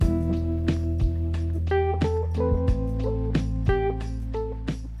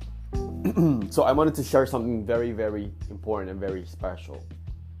So I wanted to share something very, very important and very special.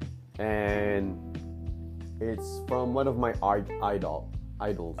 And it's from one of my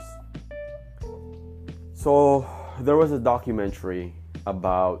idols. So there was a documentary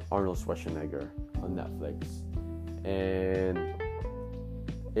about Arnold Schwarzenegger on Netflix. And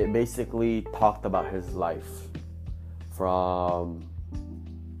it basically talked about his life. From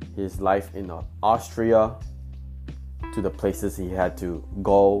his life in Austria to the places he had to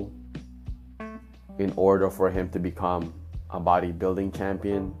go in order for him to become a bodybuilding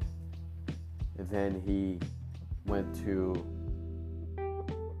champion. And then he went to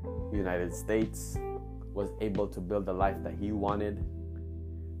the United States, was able to build the life that he wanted.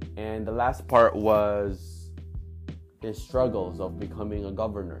 And the last part was his struggles of becoming a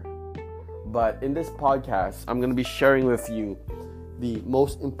governor. But in this podcast, I'm going to be sharing with you the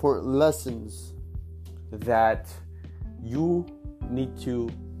most important lessons that you need to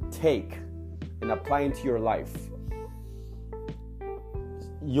take and apply into your life.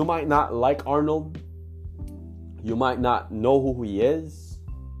 You might not like Arnold. You might not know who he is.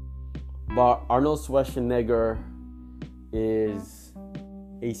 But Arnold Schwarzenegger is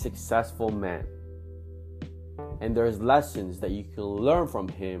a successful man. And there's lessons that you can learn from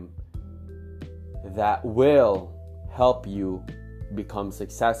him that will help you become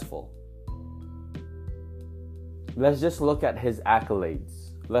successful. Let's just look at his accolades.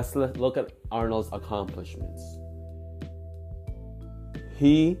 Let's look at Arnold's accomplishments.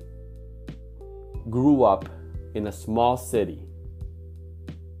 He grew up in a small city.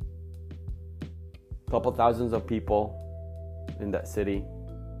 Couple thousands of people in that city.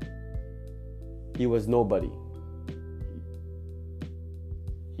 He was nobody.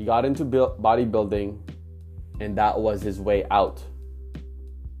 He got into bodybuilding, and that was his way out.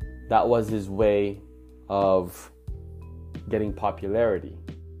 That was his way of getting popularity.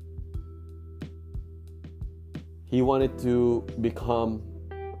 He wanted to become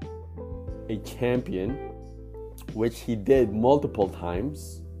a champion, which he did multiple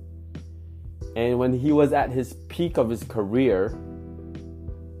times. And when he was at his peak of his career,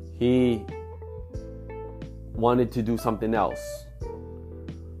 he wanted to do something else,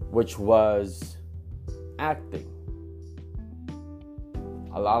 which was acting.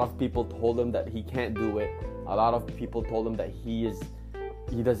 A lot of people told him that he can't do it. A lot of people told him that he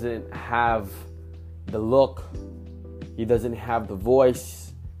doesn't have the look. He doesn't have the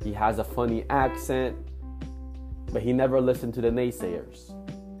voice. He has a funny accent. But he never listened to the naysayers.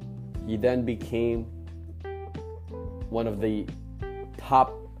 He then became one of the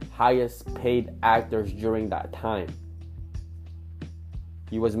top highest paid actors during that time.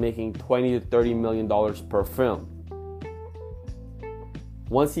 He was making $20 to $30 million per film.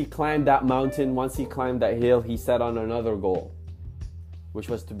 Once he climbed that mountain, once he climbed that hill, he set on another goal, which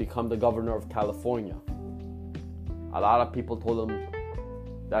was to become the governor of California. A lot of people told him,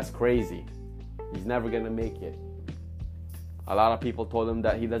 that's crazy. He's never going to make it. A lot of people told him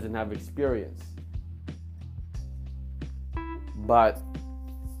that he doesn't have experience. But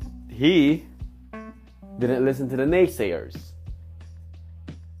he didn't listen to the naysayers.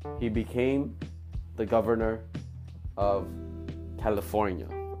 He became the governor of California.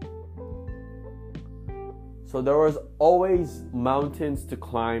 So there was always mountains to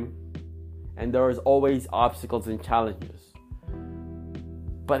climb, and there was always obstacles and challenges.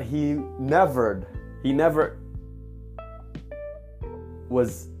 But he never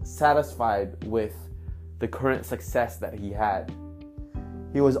was satisfied with the current success that he had.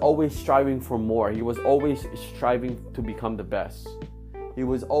 He was always striving for more. He was always striving to become the best. He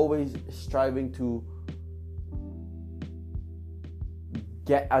was always striving to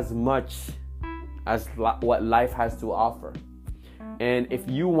get as much as what life has to offer. And if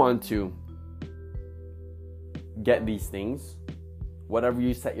you want to get these things, whatever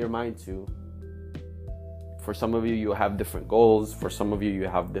you set your mind to, for some of you, you have different goals. For some of you, you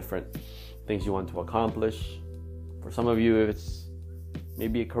have different things you want to accomplish. For some of you, it's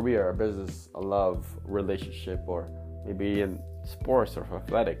maybe a career, a business, a love, relationship, or maybe in sports or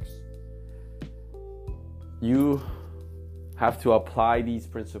athletics. You have to apply these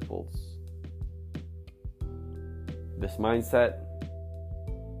principles, this mindset,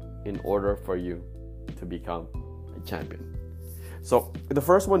 in order for you to become a champion. So the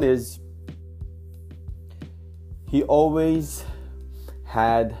first one is, he always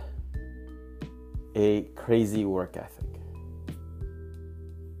had a crazy work ethic.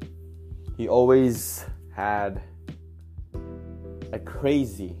 He always had a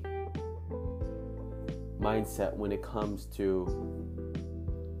crazy mindset when it comes to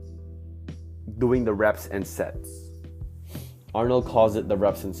doing the reps and sets. Arnold calls it the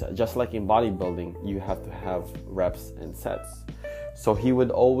reps and sets. Just like in bodybuilding, you have to have reps and sets. So he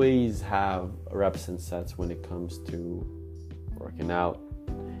would always have reps and sets when it comes to working out.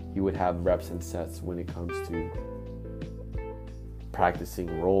 He would have reps and sets when it comes to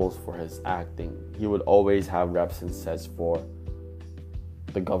practicing roles for his acting. He would always have reps and sets for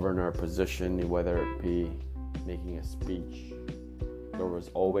the governor position, whether it be making a speech. There was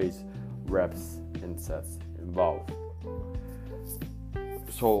always reps and sets involved.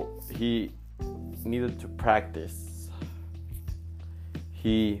 So he needed to practice.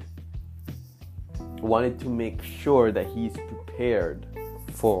 He wanted to make sure that he's prepared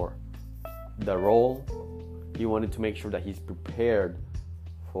for the role. He wanted to make sure that he's prepared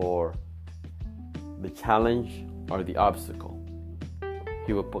for the challenge or the obstacle.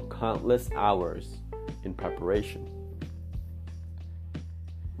 He would put countless hours in preparation.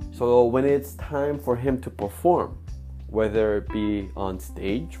 So when it's time for him to perform, whether it be on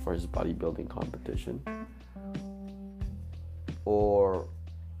stage for his bodybuilding competition or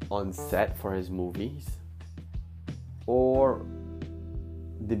on set for his movies or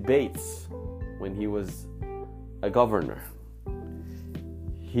debates when he was a governor,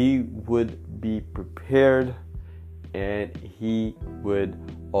 he would be prepared and he would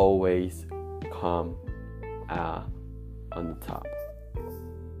always come on the top.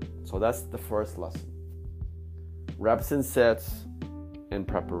 So that's the first lesson. Reps and sets and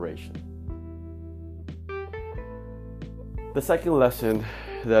preparation. The second lesson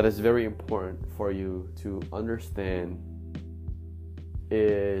that is very important for you to understand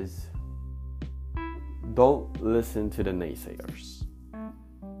is don't listen to the naysayers.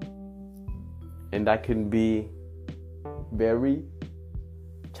 And that can be very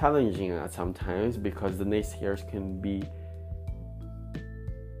challenging at sometimes because the naysayers can be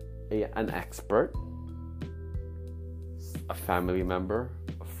an expert, a family member,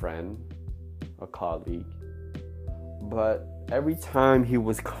 a friend, a colleague. But every time he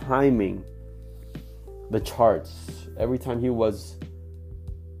was climbing the charts, every time he was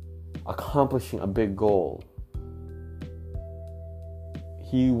accomplishing a big goal,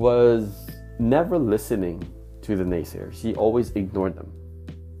 he was never listening to the naysayers. He always ignored them.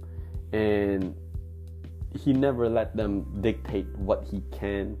 And he never let them dictate what he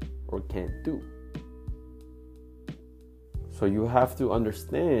can or can't do. So you have to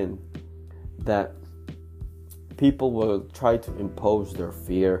understand that people will try to impose their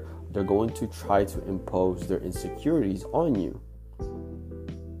fear. They're going to try to impose their insecurities on you.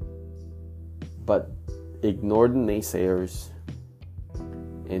 But ignore the naysayers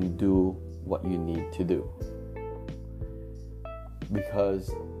and do what you need to do.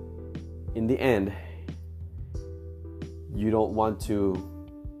 Because in the end, you don't want to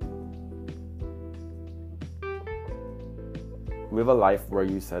live a life where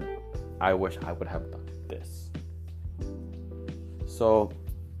you said, I wish I would have done this. So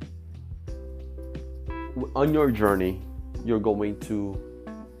on your journey, you're going to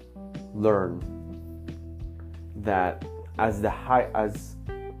learn that as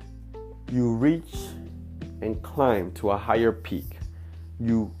you reach and climb to a higher peak,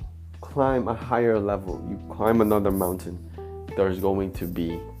 you climb a higher level, you climb another mountain, there's going to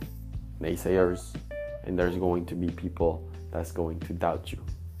be naysayers and there's going to be people that's going to doubt you.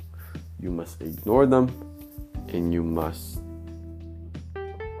 You must ignore them and you must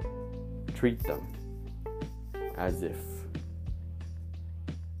treat them as if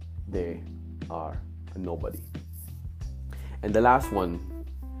they are a nobody. And the last one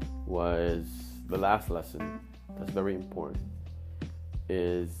was the last lesson that's very important,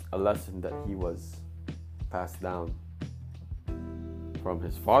 is a lesson that he was passed down from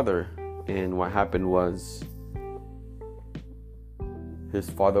his father. And what happened was his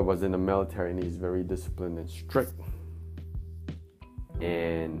father was in the military and he's very disciplined and strict.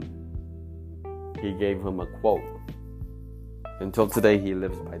 And he gave him a quote. Until today, he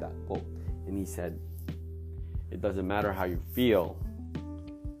lives by that quote. And he said, it doesn't matter how you feel,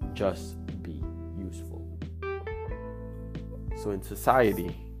 just be useful. So in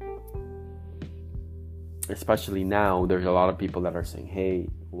society, especially now, there's a lot of people that are saying, hey,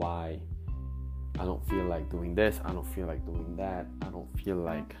 why? I don't feel like doing this. I don't feel like doing that. I don't feel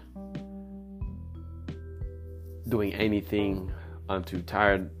like doing anything. I'm too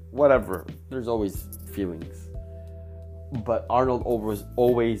tired. Whatever. There's always feelings. But Arnold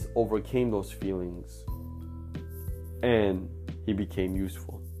always overcame those feelings. And he became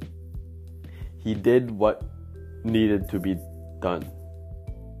useful. He did what needed to be done.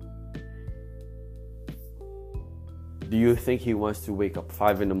 Do you think he wants to wake up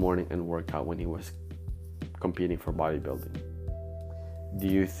 5 a.m. and work out when he was competing for bodybuilding? Do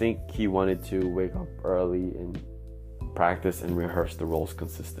you think he wanted to wake up early and practice and rehearse the roles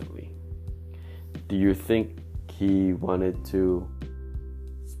consistently? Do you think he wanted to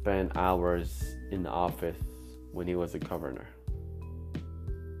spend hours in the office when he was a governor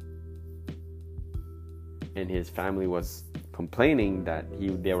and his family was complaining that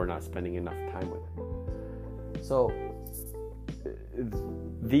they were not spending enough time with him? So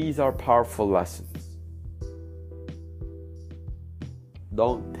these are powerful lessons.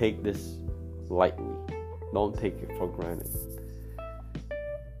 Don't take this lightly. Don't take it for granted.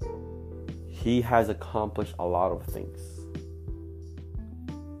 He has accomplished a lot of things.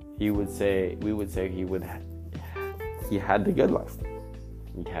 We would say he had the good life.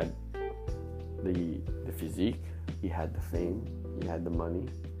 He had the physique, he had the fame, he had the money,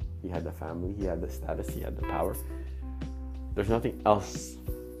 he had the family, he had the status, he had the power. There's nothing else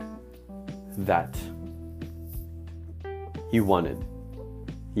that he wanted.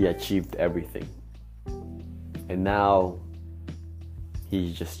 He achieved everything. And now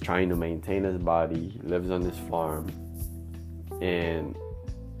he's just trying to maintain his body. He lives on his farm and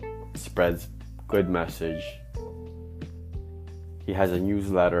spreads good message. He has a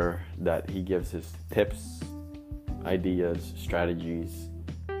newsletter that he gives his tips, ideas, strategies,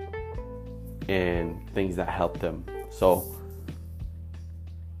 and things that help them. So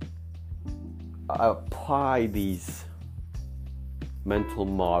apply these mental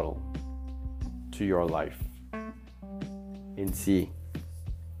model to your life and see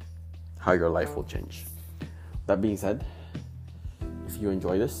how your life will change. That being said, if you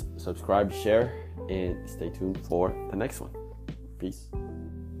enjoy this, subscribe, share, and stay tuned for the next one. Peace.